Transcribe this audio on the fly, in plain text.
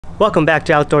Welcome back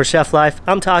to Outdoor Chef Life.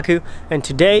 I'm Taku, and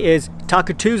today is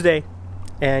Taku Tuesday.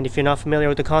 And if you're not familiar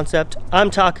with the concept, I'm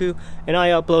Taku, and I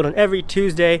upload on every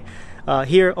Tuesday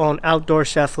here on Outdoor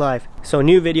Chef Life. So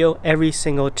new video every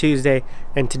single Tuesday,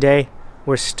 and today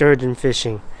we're sturgeon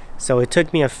fishing. So it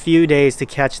took me a few days to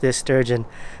catch this sturgeon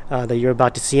that you're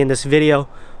about to see in this video.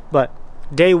 But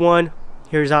day one,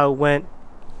 here's how it went.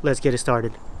 Let's get it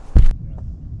started.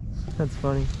 That's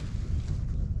funny.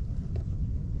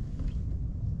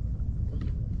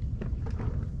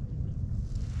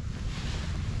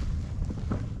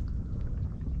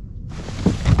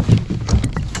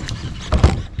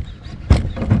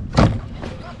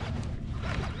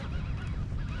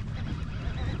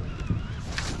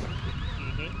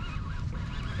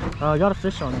 I got a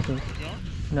fish on, I think. Yeah?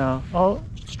 No. Oh,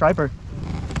 striper.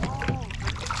 Oh.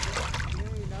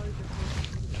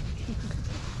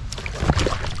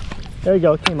 There you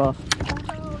go, it came off.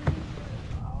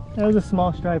 That was a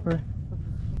small striper.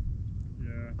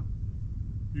 Yeah.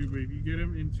 Dude, but if you get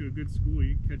him into a good school,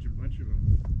 you can catch a bunch of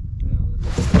them.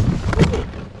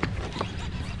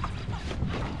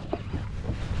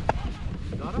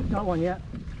 Got him? Got one yet.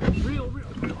 Real.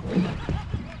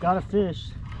 Got a fish.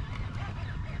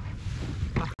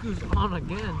 Who's on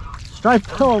again? Stripe!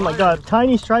 Oh my god,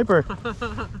 tiny striper.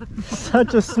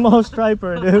 Such a small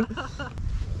striper, dude.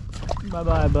 Bye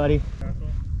bye, buddy. They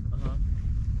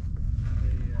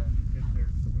get their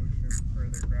ocean or their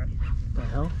grass shrimp. What the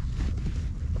hell?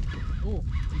 Oh,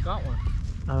 you got one.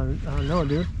 I don't know,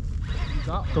 dude. You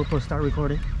got one. GoPro, start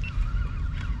recording.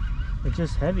 It's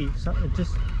just heavy. It's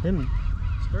just him.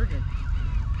 Sturgeon.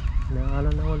 No, I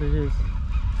don't know what it is.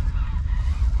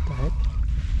 What the heck?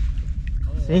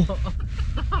 See?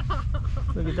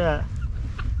 Look at that.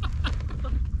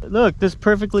 Look, this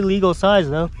perfectly legal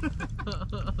size though.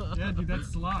 Yeah, dude, that's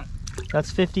slot. That's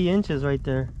 50 inches right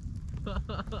there.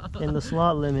 In the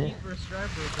slot limit. Keeper striper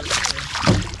for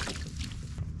sure.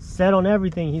 Set on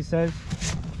everything, he says.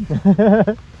 Yes,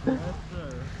 sir.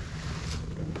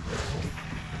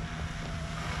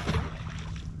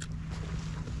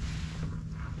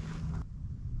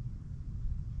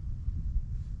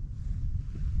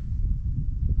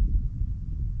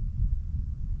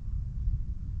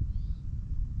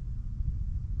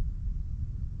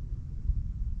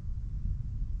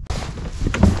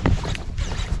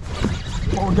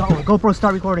 Oh, we got one. GoPro,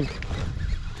 start recording.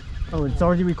 Oh, it's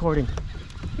already recording.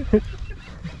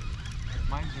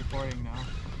 Mine's recording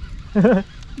now.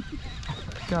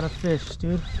 Got a fish,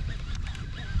 dude.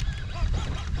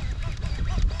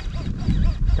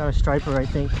 Got a striper, I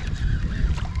think.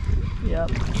 Yep.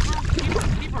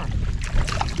 Keeper.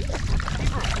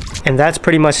 And that's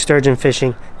pretty much sturgeon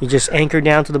fishing. You just anchor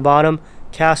down to the bottom,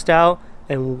 cast out,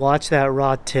 and watch that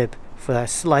rod tip for that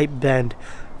slight bend.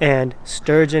 And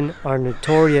sturgeon are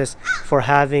notorious for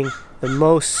having the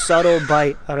most subtle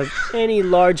bite out of any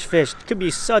large fish. It could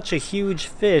be such a huge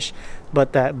fish,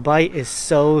 but that bite is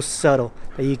so subtle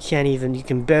that you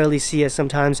can barely see it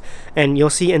sometimes. And you'll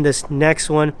see in this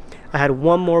next one, I had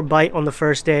one more bite on the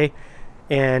first day,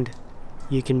 and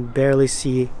you can barely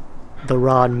see the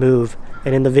rod move.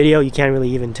 And in the video, you can't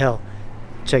really even tell.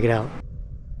 Check it out.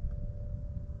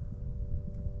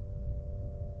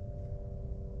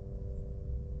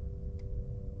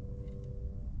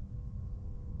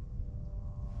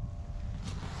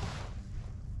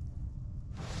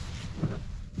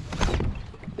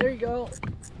 There you go.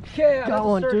 Yeah, Got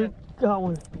one, dude. Got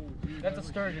one. That's a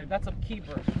sturgeon. That's a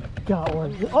keeper. Got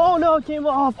one. Oh no, it came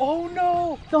off. Oh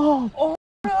no! Oh, Oh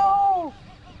no!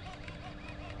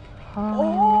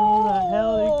 how the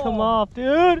hell did it come off,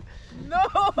 dude? No!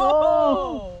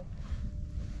 Oh.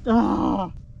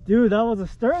 Ah, dude, that was a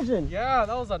sturgeon. Yeah,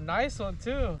 that was a nice one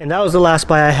too. And that was the last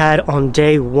bite I had on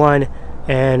day one.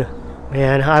 And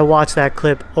man, I watched that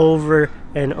clip over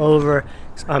and over.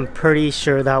 I'm pretty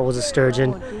sure that was a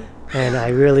sturgeon. And I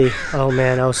really, oh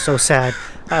man, I was so sad.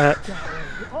 I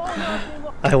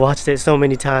watched it so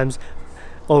many times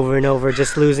over and over,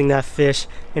 just losing that fish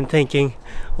and thinking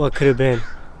what could have been.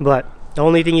 But the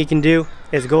only thing you can do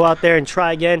is go out there and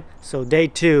try again. So day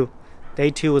two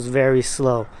was very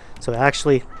slow. So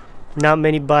actually not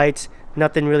many bites,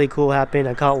 nothing really cool happened.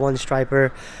 I caught one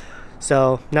striper,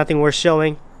 so nothing worth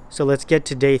showing. So let's get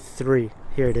to day three.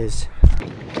 Here it is.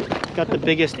 Got the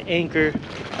biggest anchor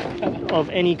of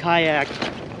any kayak.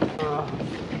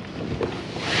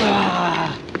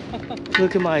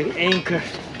 Look at my anchor.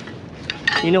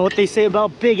 You know what they say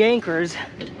about big anchors?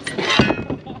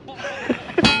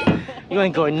 You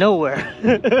ain't going nowhere.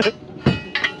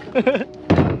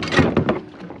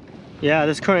 Yeah,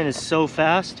 this current is so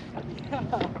fast.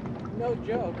 No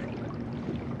joke.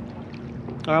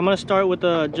 Alright, I'm gonna start with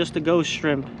just the ghost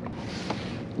shrimp.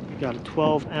 Got a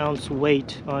 12-ounce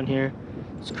weight on here.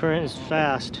 This current is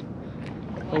fast.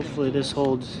 Hopefully this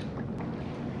holds.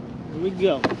 Here we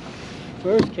go.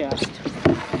 First cast.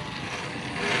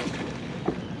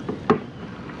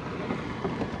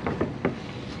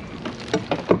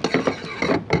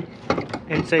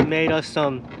 And they made us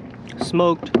some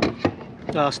smoked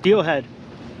steelhead.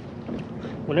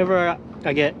 Whenever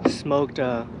I get smoked,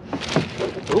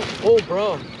 Oh,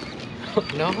 bro.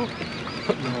 No.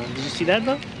 did you see that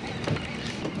though?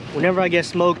 Whenever I get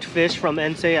smoked fish from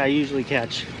Ensei, I usually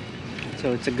catch.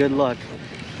 So it's a good luck.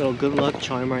 Little good luck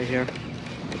charm right here.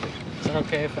 Is it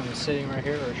okay if I'm sitting right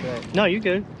here or should I? No, you're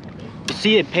good. You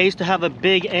see, it pays to have a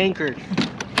big anchor.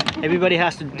 Everybody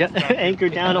has to anchor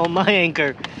down on my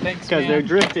anchor. Thanks, because they're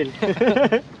drifting.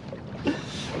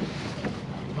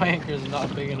 My anchor is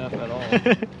not big enough at all.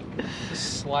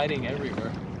 Just sliding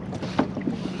everywhere.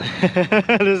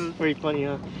 This is pretty funny,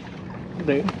 huh?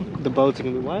 The boats are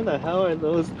gonna be, why the hell are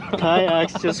those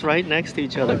kayaks just right next to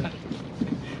each other?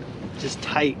 Just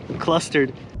tight,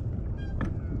 clustered.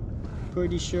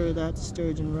 Pretty sure that's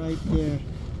sturgeon right there.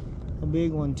 A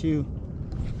big one too.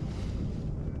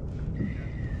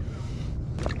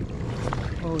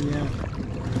 Oh yeah.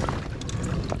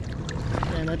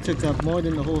 Man, that took up more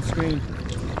than the whole screen.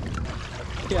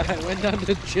 Yeah, I went down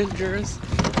to Ginger's.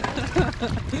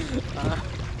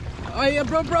 Oh yeah,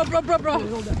 bro,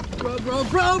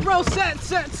 set.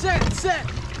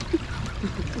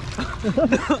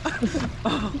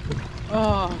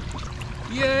 Oh,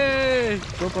 yay!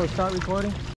 GoPro, start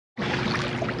recording.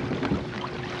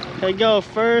 There you go,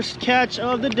 first catch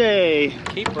of the day.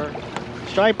 Keeper.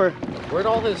 Striper. Where'd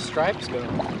all his stripes go?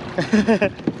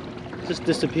 Just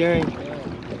disappearing. Yeah.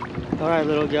 All right,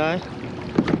 little guy.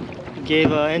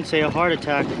 Gave Ensei a heart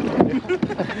attack.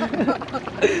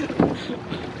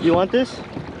 You want this?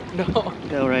 No.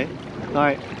 No, right? All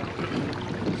right.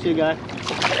 See you, guy.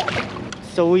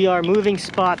 So we are moving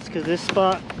spots because this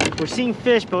spot, we're seeing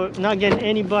fish, but we're not getting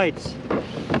any bites.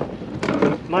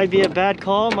 Might be a bad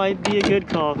call, might be a good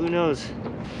call. Who knows?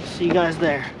 See you guys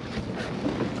there.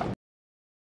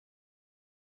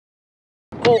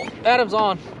 Oh, Adam's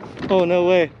on. Oh, no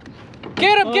way.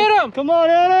 Get him, get him! Come on,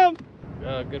 Adam.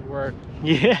 Good work.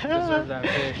 Yeah. Deserve that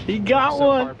fish. He got so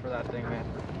one. Hard for that thing, man.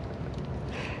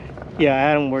 Yeah,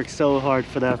 Adam worked so hard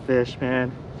for that fish,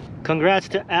 man. Congrats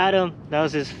to Adam. That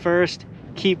was his first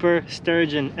keeper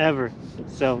sturgeon ever.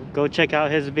 So go check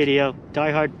out his video,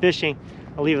 Die Hard Fishing.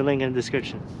 I'll leave a link in the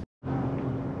description.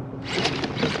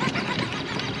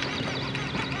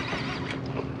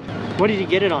 What did you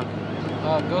get it on?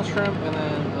 Ghost shrimp and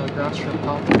then grass shrimp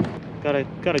top.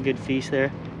 Got a good feast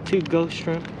there. 2 ghost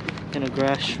shrimp and a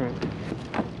grass shrimp.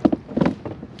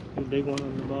 A big one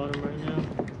on the bottom right now.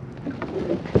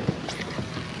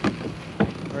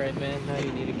 Alright, man, now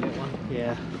you need to get one.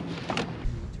 Yeah.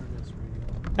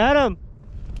 Adam,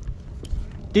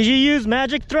 did you use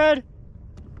magic thread?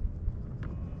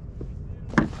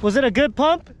 Was it a good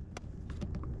pump?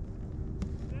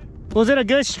 Was it a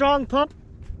good strong pump?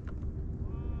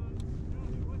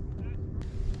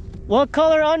 What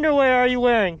color underwear are you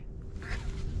wearing?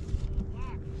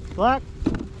 Black?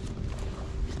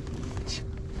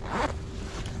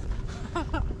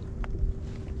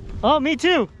 Oh, me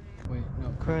too. Wait,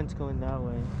 no. Current's going that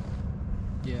way.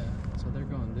 Yeah, so they're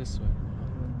going this way.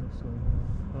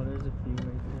 Oh, there's a few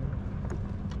right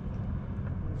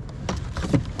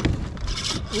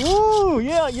there. Ooh,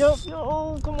 yeah, yep.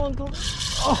 Oh, come on, come on.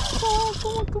 Oh,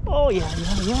 come on, come on. Oh, yeah.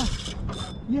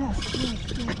 Yes.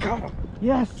 I got him.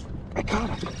 Yes. I got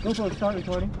him. Go for it, start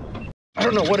recording. I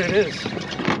don't know what it is.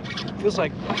 Feels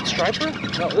like striper?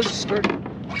 No, this is sturgeon.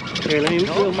 Here, let me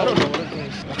No, film I don't know it. what it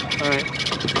is. Alright.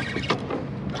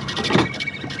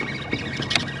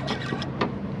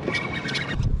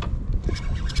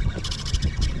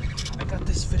 I got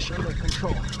this fish under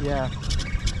control. Yeah.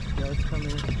 Yeah, it's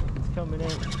coming in. It's coming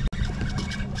in.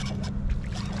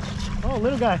 Oh,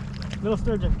 little guy. Little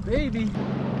sturgeon. Baby.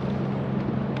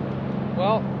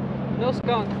 Well, no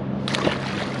skunk.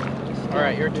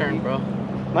 Alright, your turn, bro.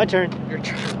 My turn. Your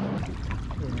turn.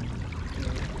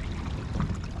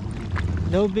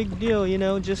 No big deal, you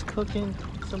know, just cooking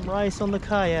some rice on the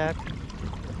kayak.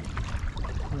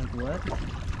 Like what?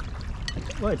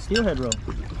 What? Steelhead rope.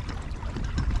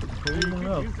 You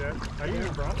can use that. I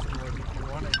even brought some more if you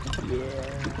want it. Yeah.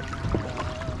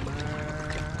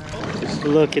 Just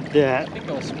look at that. I think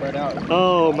it'll spread out.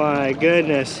 Oh my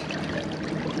goodness.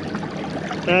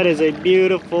 That is a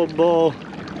beautiful bowl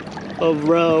of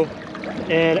roe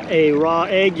and a raw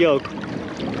egg yolk.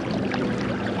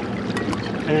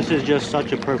 And this is just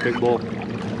such a perfect bowl.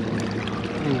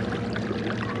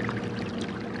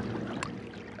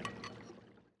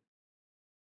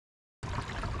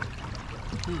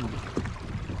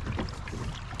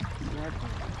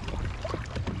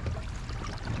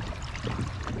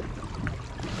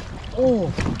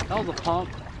 Oh, that was a pump.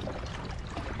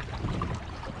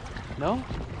 No?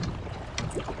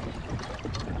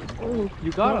 Oh,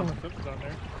 you got him. Something's on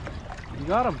there. You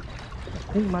got him.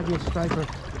 I think it might be a striper.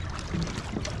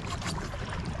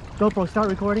 GoPro, start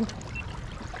recording.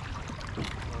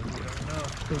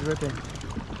 He's ripping.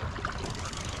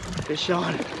 Fish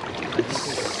on.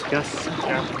 Disgusting.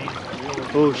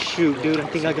 Oh shoot, dude, I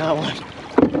think I got one.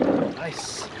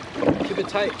 Nice. Keep it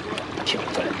tight. Keep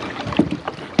it tight.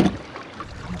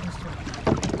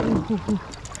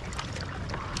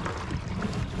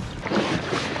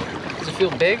 Does it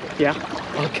feel big? Yeah.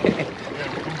 Okay.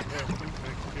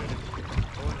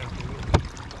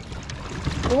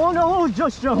 Oh no,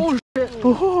 just jumped. Oh shit.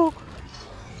 Oh.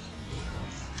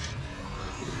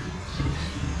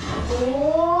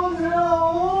 Oh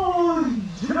no,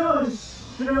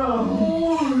 just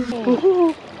jumped.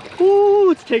 Oh.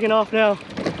 Oh, it's taking off now.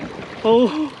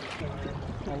 Oh.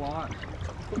 A lot.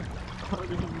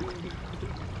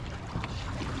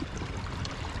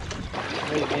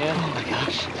 Great, man. Oh my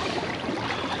gosh.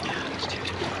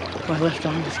 My left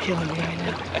arm is killing me right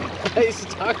now. Nice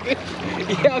talking.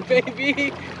 Yeah,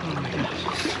 baby. Oh my gosh.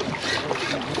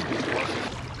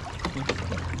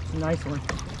 It's a nice one.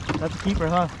 That's a keeper,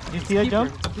 huh? Did you see that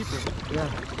jump? Keeper. Yeah.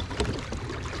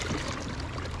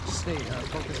 Stay,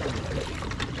 focus on the fish.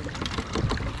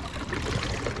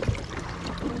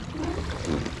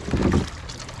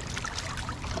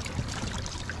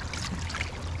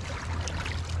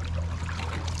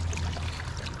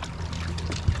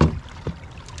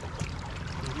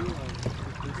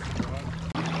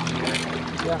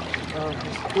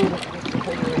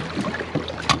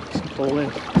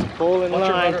 It's pulling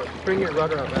line. Bring your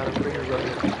rudder up, Adam. Bring your rudder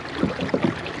up.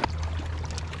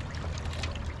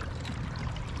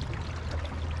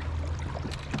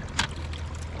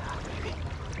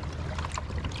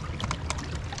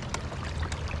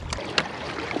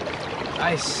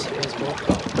 Nice. Nice ball.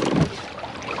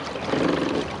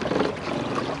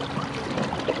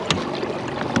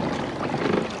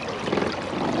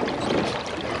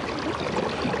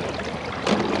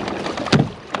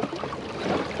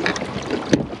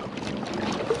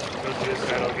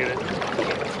 That'll get it.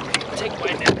 Take my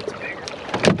net. It's bigger.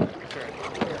 Sure.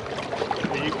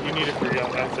 You need it for you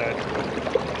on that side.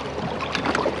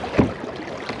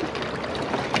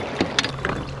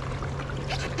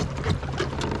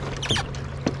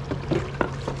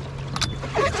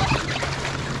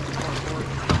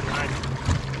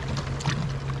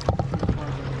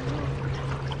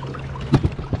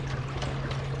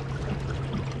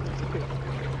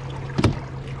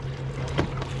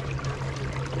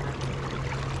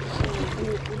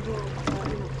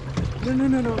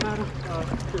 No, Adam. No.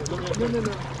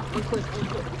 Unclip.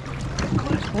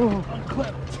 Oh.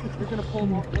 Unclip. You're gonna pull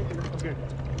him off. Okay.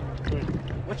 Good.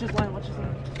 Watch his line.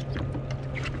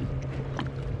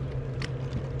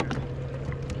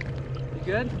 You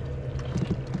good?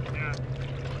 Yeah.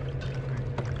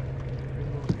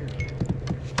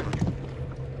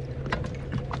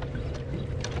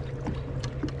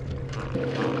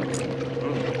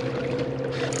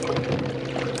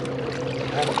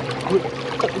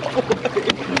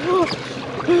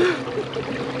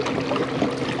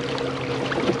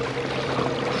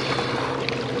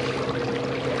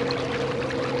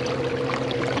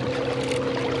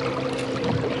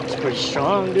 It's pretty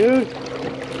strong, dude.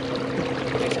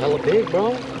 It's hella big,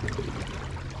 bro.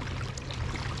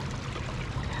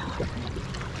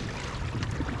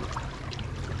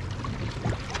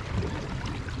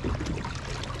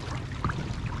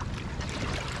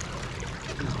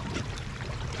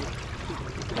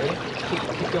 Ready?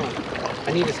 Keep going. I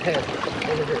need his head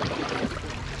over here.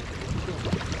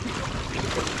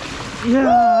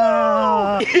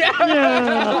 Yeah!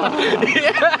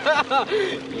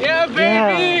 Yeah,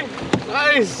 baby!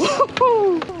 Nice!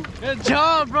 Good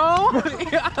job, bro!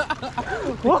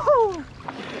 Whoa!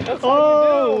 That's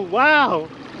Oh, wow!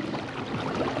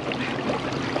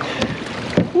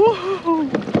 Whoa!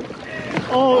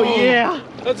 Oh, yeah!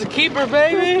 That's a keeper,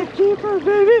 baby! Keeper,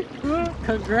 baby!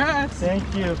 Congrats!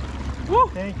 Thank you. Woo.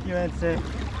 Thank you, Ensign.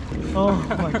 Oh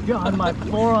my god, my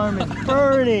forearm is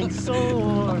burning so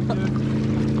hard, dude.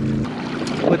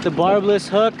 With the barbless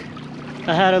hook,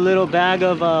 I had a little bag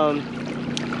of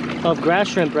grass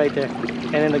shrimp right there.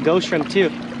 And then the ghost shrimp too.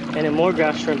 And then more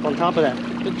grass shrimp on top of that.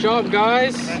 Good job,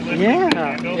 guys!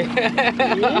 Yeah!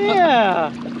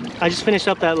 Yeah! I just finished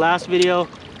up that last video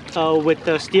with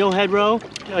the steelhead roe.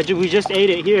 We just ate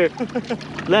it here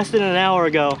less than an hour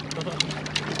ago.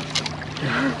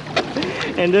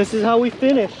 And this is how we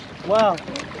finished. Wow.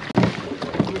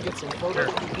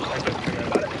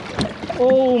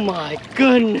 Oh my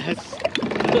goodness.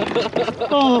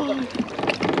 Oh.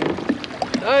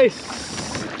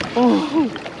 Nice.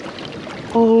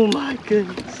 Oh my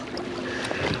goodness.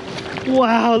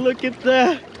 Wow, look at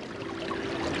that.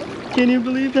 Can you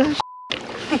believe that?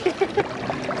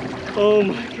 Oh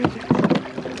my goodness.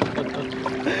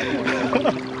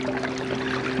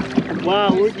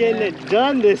 Wow, we're getting it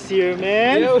done this year,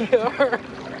 man. Yeah, we are.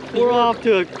 We're off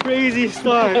to a crazy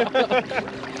start.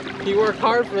 You worked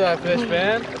hard for that fish,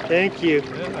 man. Thank you.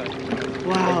 Yeah.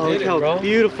 Wow, look how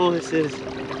beautiful this is.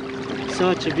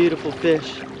 Such a beautiful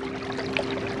fish.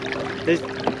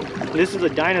 This is a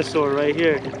dinosaur right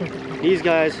here. These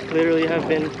guys literally have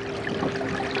been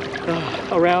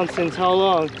around since how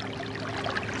long?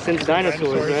 Since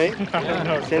dinosaurs, right?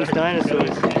 Yeah. Since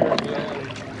dinosaurs.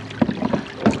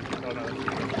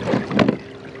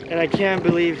 And I can't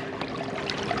believe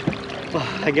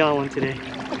I got one today.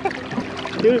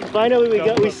 Dude, finally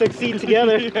we succeed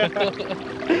together. Yeah.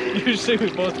 Usually we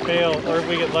both fail, or if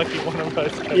we get lucky, one of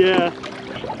us. Yeah.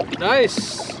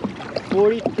 Nice.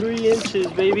 43 inches,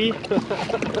 baby.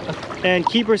 And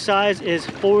keeper size is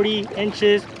 40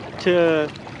 inches to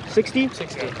 60?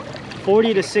 60.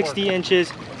 40 to 60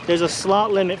 inches. There's a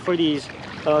slot limit for these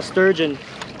sturgeon.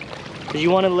 You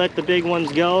want to let the big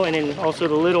ones go, and then also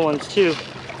the little ones too.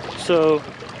 So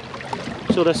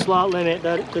the slot limit,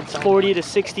 that's 40 to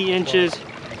 60 inches,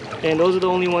 and those are the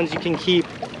only ones you can keep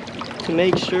to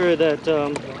make sure that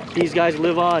these guys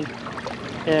live on,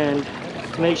 and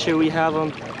to make sure we have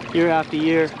them year after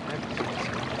year.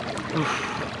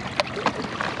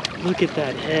 Look at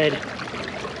that head.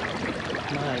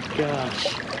 My gosh.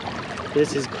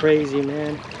 This is crazy,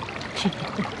 man.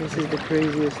 This is the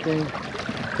craziest thing.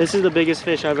 This is the biggest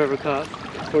fish I've ever caught,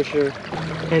 for sure.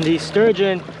 And these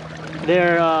sturgeon,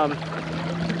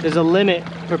 there's a limit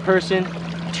per person,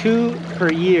 2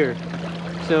 per year.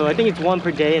 So I think it's 1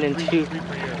 per day and then 2,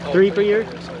 3 per year.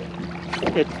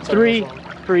 It's 3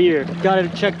 per year. Got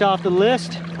it checked off the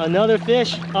list. Another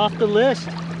fish off the list.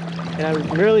 And I'm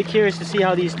really curious to see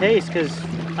how these taste, because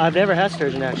I've never had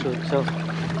sturgeon actually. So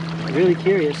I'm really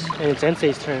curious. And it's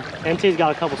Ensei's turn. Ensei's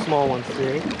got a couple small ones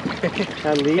today,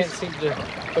 at least. Can't seem to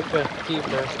hook the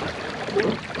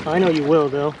keeper. I know you will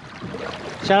though.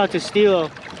 Shout out to Stilo,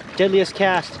 Deadliest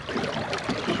Cast.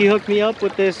 He hooked me up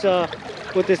with this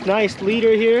nice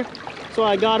leader here, so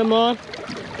I got him on.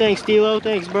 Thanks, Stilo.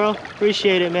 Thanks, bro.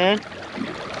 Appreciate it, man.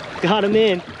 Got him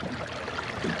in.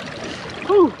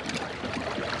 Whew.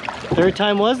 Third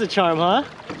time was the charm, huh?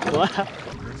 Wow.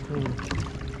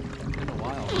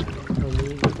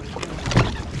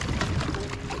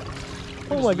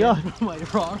 Oh my god. Am I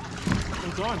wrong?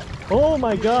 It's on. Oh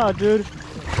my god, dude.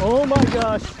 Oh my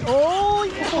gosh. Oh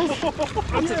yes.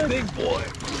 That's Yes. a big boy.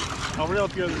 I'll reel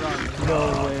up the other rod.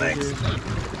 No way, thanks. dude.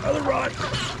 Other rod.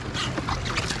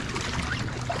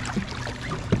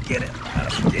 Get it.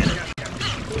 Get it.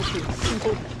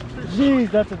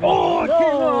 Jeez, that's a big Oh, it no.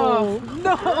 came off.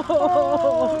 No.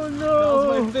 Oh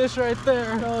no. That was my fish right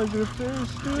there. That was your fish,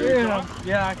 dude.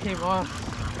 Yeah, it came off.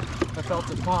 I felt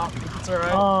it pop. It's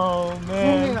alright. Oh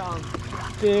man. Damn.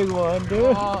 Big one,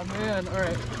 dude. Oh man.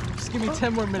 Alright. Just give me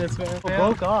 10 more minutes, man. It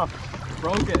broke off.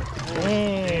 Broke it.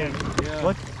 Dang. Yeah.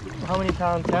 What? How many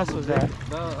pound test was that?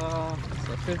 It's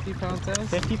a 50-pound test.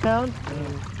 50 pound?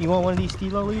 You want one of these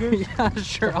Stilo leaders? Yeah,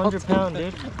 sure. It's 100 pound,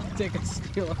 dude. Take a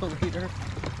steel leader.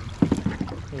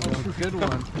 That's a good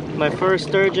one. My first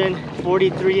sturgeon,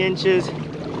 43 inches.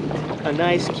 A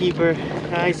nice keeper,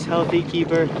 nice healthy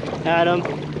keeper. Adam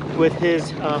with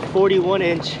his 41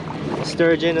 inch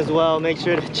sturgeon as well. Make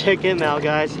sure to check him out,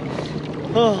 guys.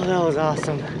 Oh, that was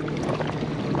awesome.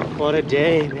 What a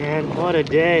day, man. What a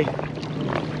day.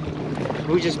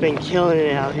 We've just been killing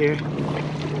it out here.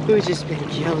 We've just been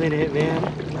killing it, man.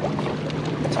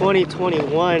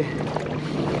 2021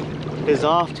 is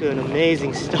off to an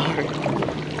amazing start.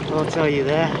 I'll tell you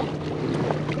that.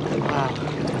 Wow.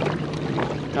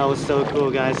 That was so cool,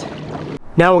 guys.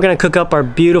 Now we're gonna cook up our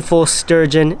beautiful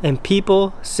sturgeon, and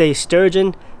people say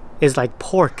sturgeon is like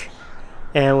pork.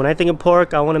 And when I think of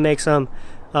pork, I wanna make some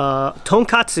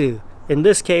tonkatsu. In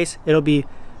this case, it'll be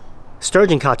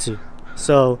sturgeon katsu.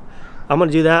 So I'm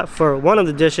gonna do that for one of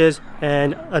the dishes,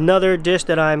 and another dish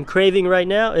that I'm craving right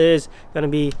now is gonna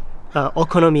be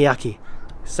okonomiyaki.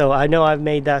 So I know I've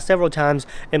made that several times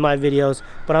in my videos,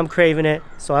 but I'm craving it,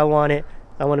 so I want it.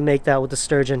 I want to make that with the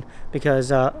sturgeon,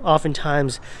 because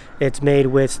oftentimes it's made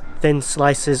with thin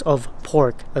slices of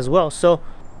pork as well. So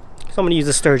I'm gonna use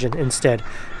the sturgeon instead,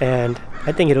 and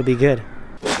I think it'll be good.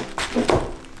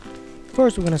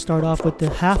 First, we're going to start off with the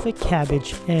half a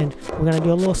cabbage, and we're going to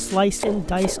do a little slice and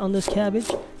dice on this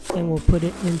cabbage, and we'll put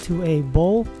it into a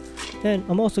bowl. And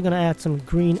I'm also going to add some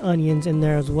green onions in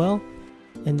there as well.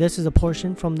 And this is a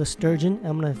portion from the sturgeon.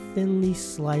 I'm going to thinly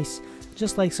slice,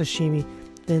 just like sashimi,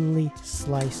 thinly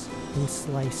slice and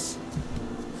slice.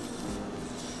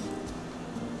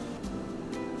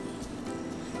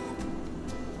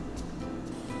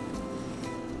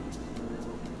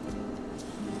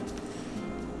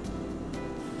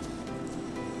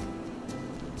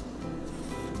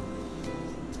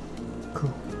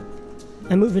 Cool.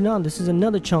 And moving on, this is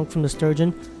another chunk from the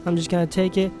sturgeon. I'm just going to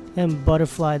take it and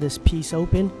butterfly this piece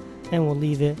open, and we'll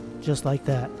leave it just like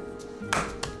that.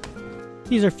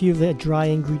 These are a few of the dry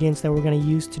ingredients that we're going to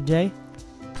use today.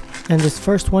 And this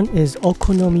first one is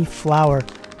okonomi flour.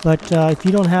 But if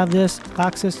you don't have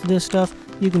access to this stuff,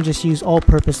 you can just use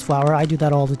all-purpose flour. I do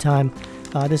that all the time.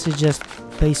 This is just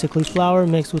basically flour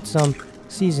mixed with some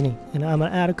seasoning. And I'm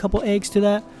going to add a couple eggs to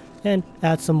that and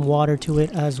add some water to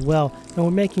it as well. And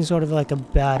we're making sort of like a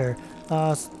batter.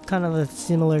 Kind of a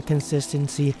similar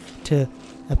consistency to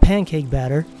a pancake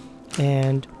batter.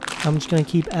 And I'm just going to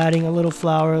keep adding a little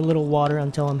flour, a little water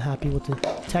until I'm happy with the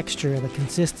texture, the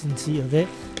consistency of it.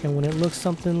 And when it looks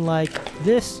something like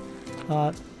this,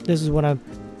 this is what I'm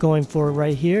going for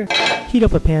right here. Heat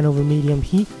up a pan over medium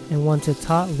heat, and once it's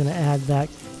hot, we're going to add that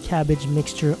cabbage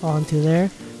mixture onto there.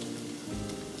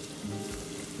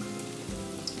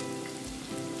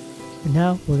 And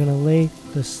now we're going to lay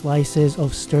the slices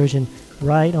of sturgeon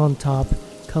right on top,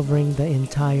 covering the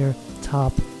entire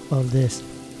top of this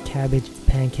cabbage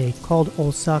pancake called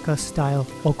Osaka style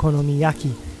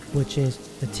okonomiyaki, which is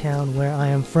the town where I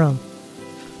am from.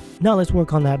 Now let's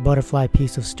work on that butterfly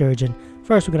piece of sturgeon.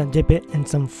 First, we're going to dip it in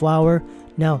some flour.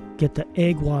 Now get the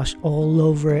egg wash all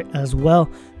over it as well.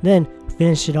 Then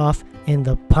finish it off in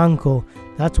the panko.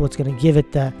 That's what's going to give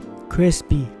it that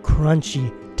crispy,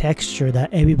 crunchy texture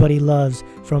that everybody loves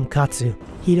from katsu.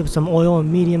 Heat up some oil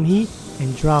on medium heat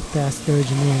and drop that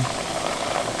sturgeon in.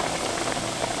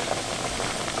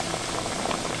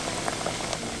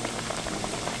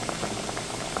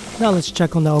 Now let's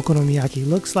check on the okonomiyaki.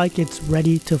 Looks like it's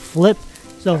ready to flip.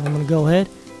 So I'm going to go ahead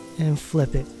and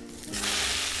flip it.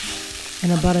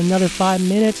 In about another 5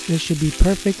 minutes, this should be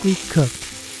perfectly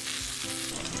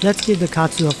cooked. Let's give the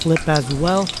katsu a flip as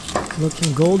well.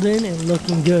 Looking golden and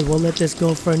looking good. We'll let this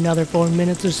go for another 4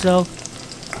 minutes or so.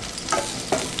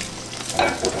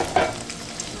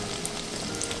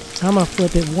 I'm going to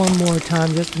flip it one more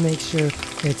time just to make sure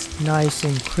it's nice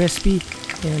and crispy.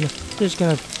 And just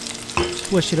going to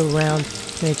swish it around,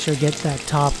 make sure it gets that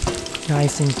top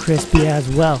nice and crispy as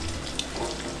well.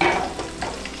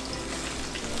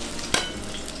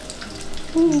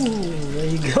 Ooh, there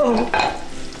you go.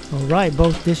 Alright,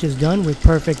 both dishes done with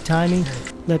perfect timing.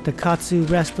 Let the katsu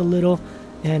rest a little,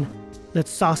 and let's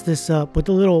sauce this up with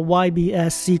a little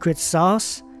YBS secret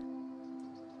sauce.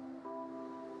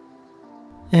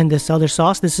 And this other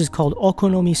sauce, this is called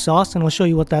okonomi sauce, and I'll show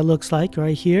you what that looks like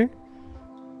right here.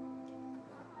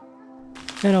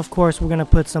 And of course, we're going to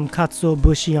put some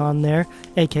katsuobushi on there,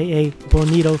 aka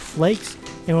bonito flakes.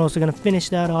 And we're also going to finish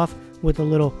that off with a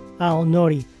little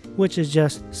aonori, which is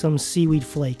just some seaweed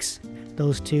flakes.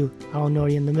 Those two,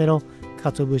 aonori in the middle,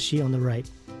 katsuobushi on the right.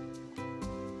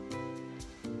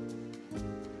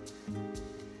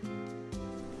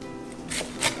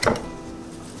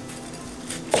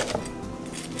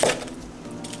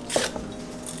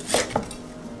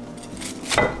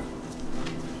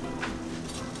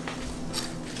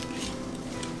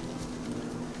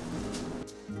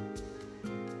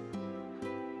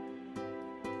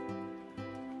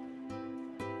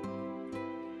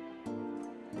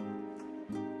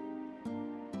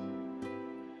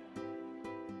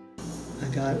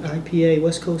 I got IPA,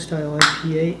 West Coast style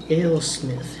IPA,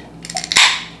 AleSmith.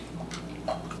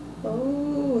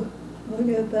 Oh, look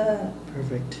at that.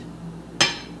 Perfect.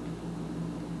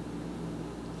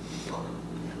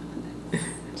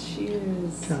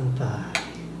 Cheers. Kanpai.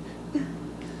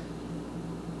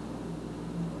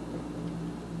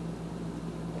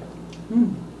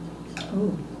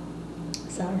 Oh,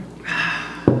 sour.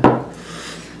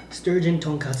 Sturgeon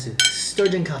tonkatsu.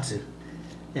 Sturgeon katsu.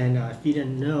 And if you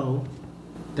didn't know,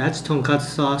 that's tonkatsu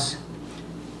sauce.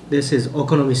 This is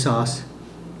okonomi sauce.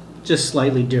 Just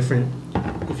slightly different.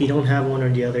 If you don't have one or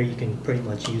the other, you can pretty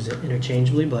much use it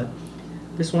interchangeably, but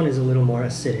this one is a little more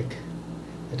acidic.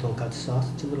 The tonkatsu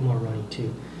sauce, it's a little more runny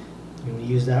too. I'm going to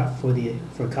use that for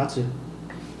katsu.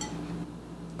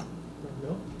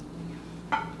 No?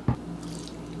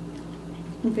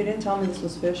 If you didn't tell me this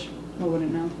was fish, I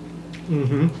wouldn't know.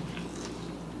 Mm-hmm.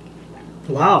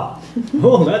 Wow.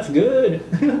 Oh, that's good.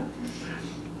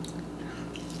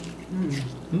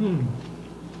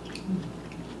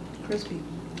 Crispy.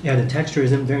 Yeah, the texture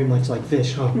isn't very much like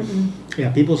fish, huh?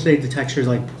 Yeah, people say the texture is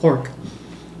like pork.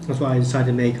 That's why I decided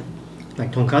to make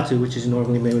like tonkatsu, which is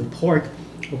normally made with pork,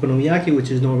 okonomiyaki, which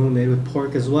is normally made with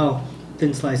pork as well,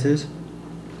 thin slices.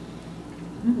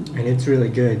 And it's really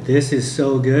good. This is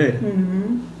so good.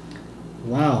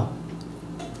 Wow.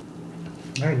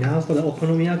 All right, now for the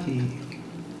okonomiyaki.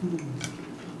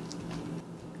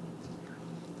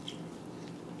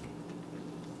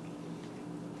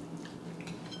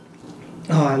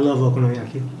 Oh, I love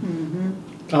okonomiyaki.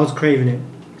 I was craving it.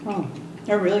 Oh,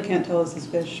 I really can't tell this is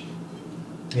fish.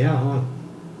 Yeah, huh?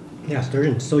 Yeah,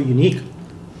 sturgeon is so unique.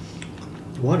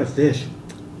 What a fish.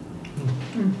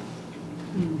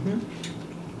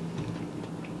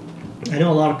 I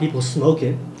know a lot of people smoke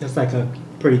it. That's like a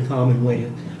pretty common way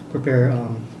to prepare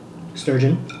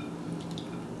sturgeon.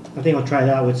 I think I'll try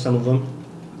that with some of them.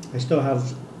 I still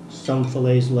have some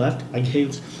fillets left. I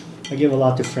gave a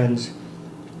lot to friends.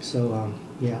 So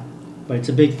yeah, but it's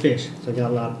a big fish, so I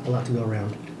got a lot to go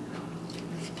around.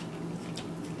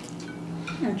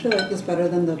 I actually like this better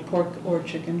than the pork or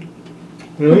chicken.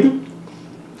 Really?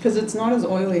 Because it's not as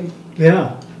oily.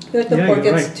 Yeah. I feel like the pork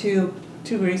gets too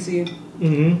greasy.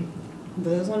 But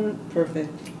this one,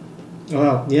 perfect.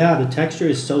 Oh yeah, the texture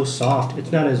is so soft.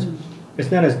 It's not as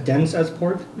dense as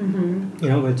pork. You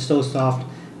know, but it's so soft,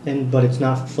 but it's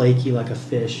not flaky like a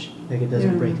fish. Like it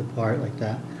doesn't break apart like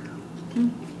that.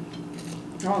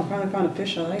 Oh, I finally found a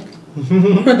fish I like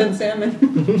more than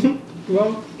salmon.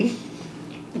 Well,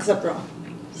 except raw.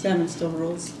 Salmon still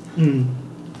rules.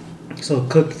 So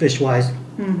cooked fish wise,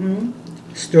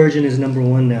 sturgeon is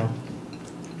 #1 now.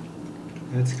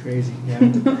 That's crazy.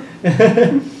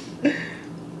 Yeah.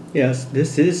 Yes,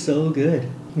 this is so good.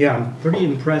 Yeah, I'm pretty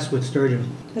impressed with sturgeon.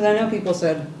 Because I know people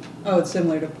said, oh, it's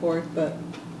similar to pork, but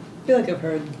I feel like I've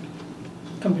heard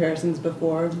comparisons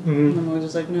before. And I'm always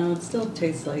just like, no, it still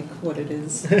tastes like what it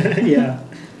is. Yeah.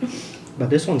 But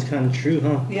this one's kind of true,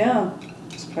 huh? Yeah,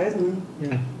 surprisingly.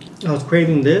 Yeah. I was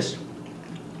craving this,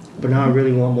 but now I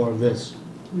really want more of this.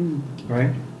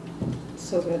 Right?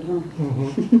 So good, huh?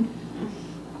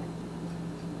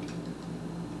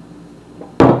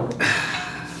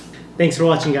 Thanks for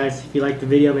watching, guys. If you liked the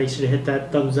video, make sure to hit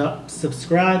that thumbs up,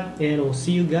 subscribe, and we'll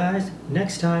see you guys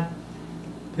next time.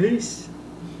 Peace.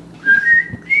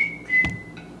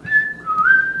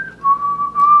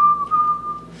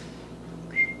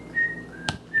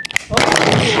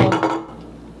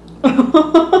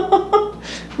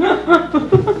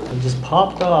 It just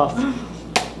popped off.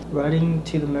 Writing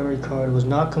to the memory card was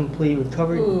not complete.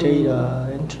 Recovered data.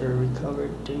 Enter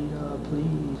recovered data,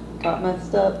 please. Got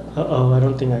messed up.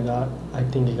 I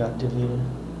think it got deleted.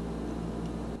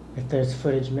 If there's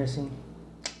footage missing.